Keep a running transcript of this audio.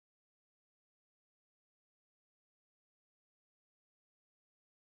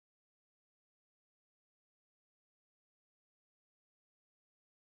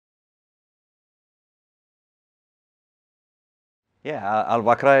Yeah,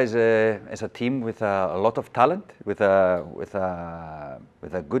 Al-Wakra is a team with a lot of talent, with a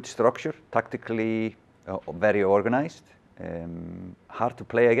good structure, tactically very organized, hard to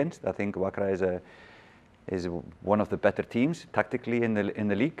play against. I think Wakra is one of the better teams tactically in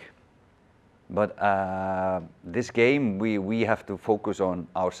the league. But this game, we have to focus on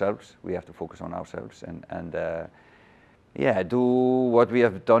ourselves. We have to focus on ourselves and yeah, do what we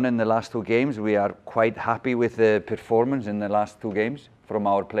have done in the last two games. We are quite happy with the performance in the last two games from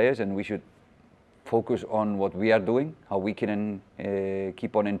our players, and we should focus on what we are doing, how we can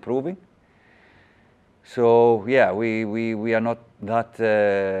keep on improving. So yeah, we are not that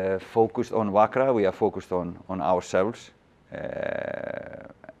focused on Wakra. We are focused on ourselves.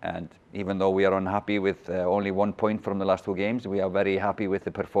 And even though we are unhappy with only 1 point from the last two games, we are very happy with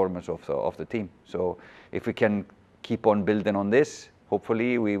the performance of the team. So if we can keep on building on this,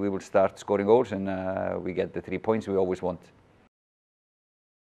 hopefully we will start scoring goals and we get the 3 points we always want.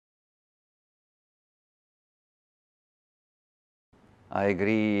 I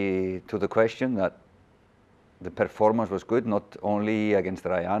agree to the question that the performance was good, not only against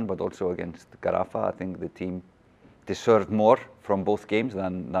Rayan, but also against Carafa. I think the team deserved more from both games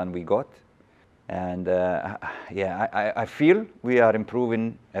than we got. And yeah, I feel we are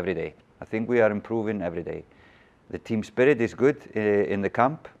improving every day. I think we are improving every day. The team spirit is good in the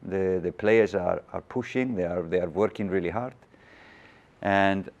camp. The players are pushing. They are working really hard.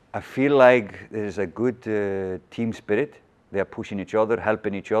 And I feel like there is a good team spirit. They are pushing each other,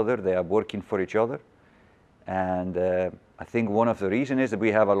 helping each other. They are working for each other. And I think one of the reasons is that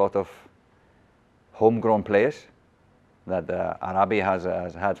we have a lot of homegrown players that Arabia has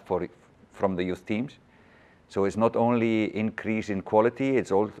had from the youth teams. So it's not only increase in quality,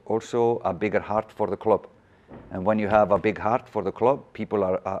 it's also a bigger heart for the club. And when you have a big heart for the club, people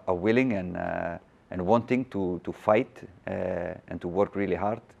are willing and wanting to fight and to work really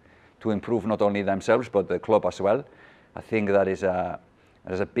hard to improve not only themselves but the club as well. I think that is a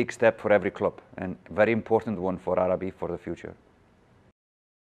big step for every club and very important one for Arabi for the future.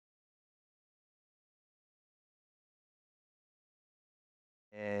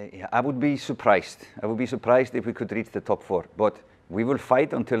 Yeah, I would be surprised. I would be surprised if we could reach the top four, but we will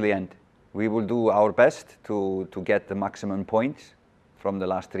fight until the end. We will do our best to get the maximum points from the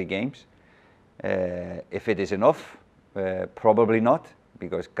last three games. If it is enough, probably not,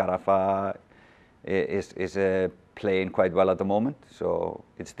 because Carafa is playing quite well at the moment, so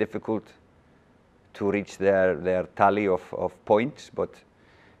it's difficult to reach their tally of points, but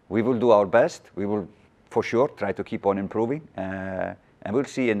we will do our best. We will for sure try to keep on improving, and we'll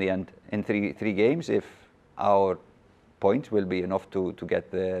see in the end, in three games, if our points will be enough to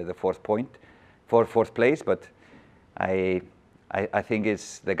get the fourth place, but I think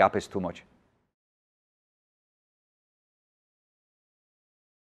the gap is too much.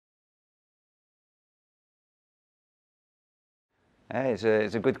 It's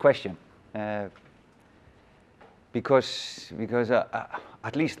a good question, because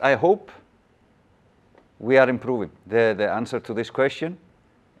at least I hope we are improving. The answer to this question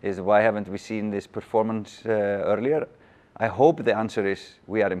is why haven't we seen this performance earlier? I hope the answer is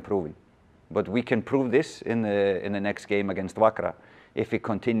we are improving, but we can prove this in the next game against Wakra. If we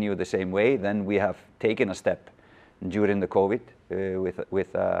continue the same way, then we have taken a step during the COVID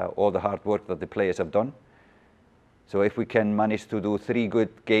with all the hard work that the players have done. So if we can manage to do 3 good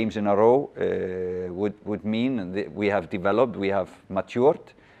games in a row, would mean that we have developed, we have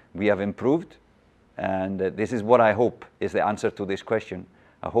matured, we have improved, and this is what I hope is the answer to this question.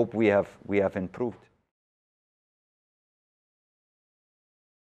 I hope we have improved.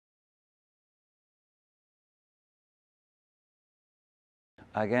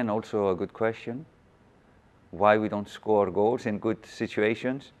 Again, also a good question. Why we don't score goals in good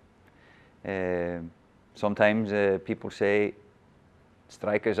situations? Sometimes people say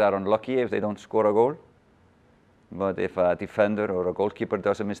strikers are unlucky if they don't score a goal. But if a defender or a goalkeeper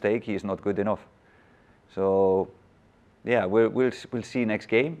does a mistake, he is not good enough. So, yeah, we'll see next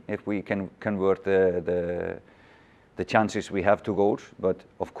game if we can convert the chances we have to goals. But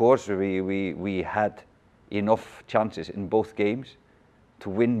of course, we had enough chances in both games to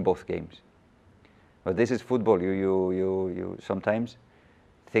win both games. But this is football. You sometimes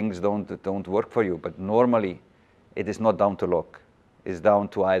things don't work for you. But normally, it is not down to luck. It's down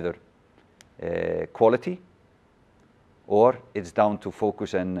to either quality, or it's down to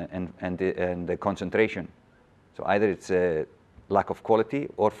focus and the concentration. So either it's a lack of quality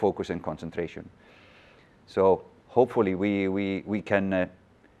or focus and concentration. So hopefully we can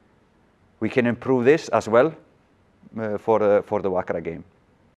improve this as well for the Wakra game.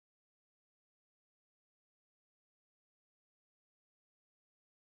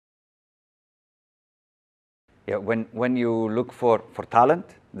 Yeah, when you look for talent,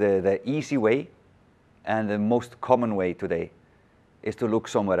 the easy way and the most common way today is to look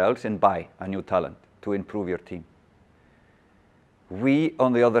somewhere else and buy a new talent to improve your team. We,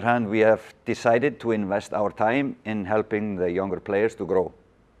 on the other hand, we have decided to invest our time in helping the younger players to grow.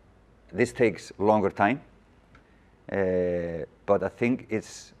 This takes longer time, but I think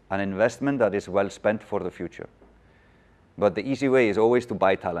it's an investment that is well spent for the future. But the easy way is always to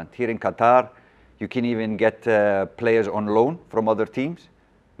buy talent. Here in Qatar, you can even get players on loan from other teams,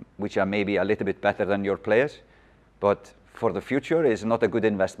 which are maybe a little bit better than your players, but for the future is not a good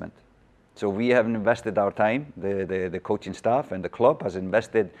investment. So we have invested our time, the coaching staff and the club has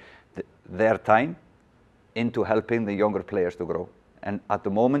invested their time into helping the younger players to grow. And at the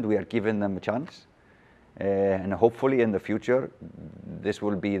moment we are giving them a chance. And hopefully in the future, this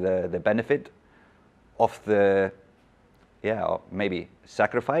will be the benefit of the, maybe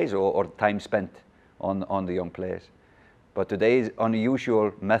sacrifice or time spent on the young players. But today is an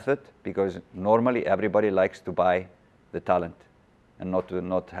unusual method because normally everybody likes to buy the talent and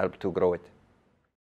not help to grow it.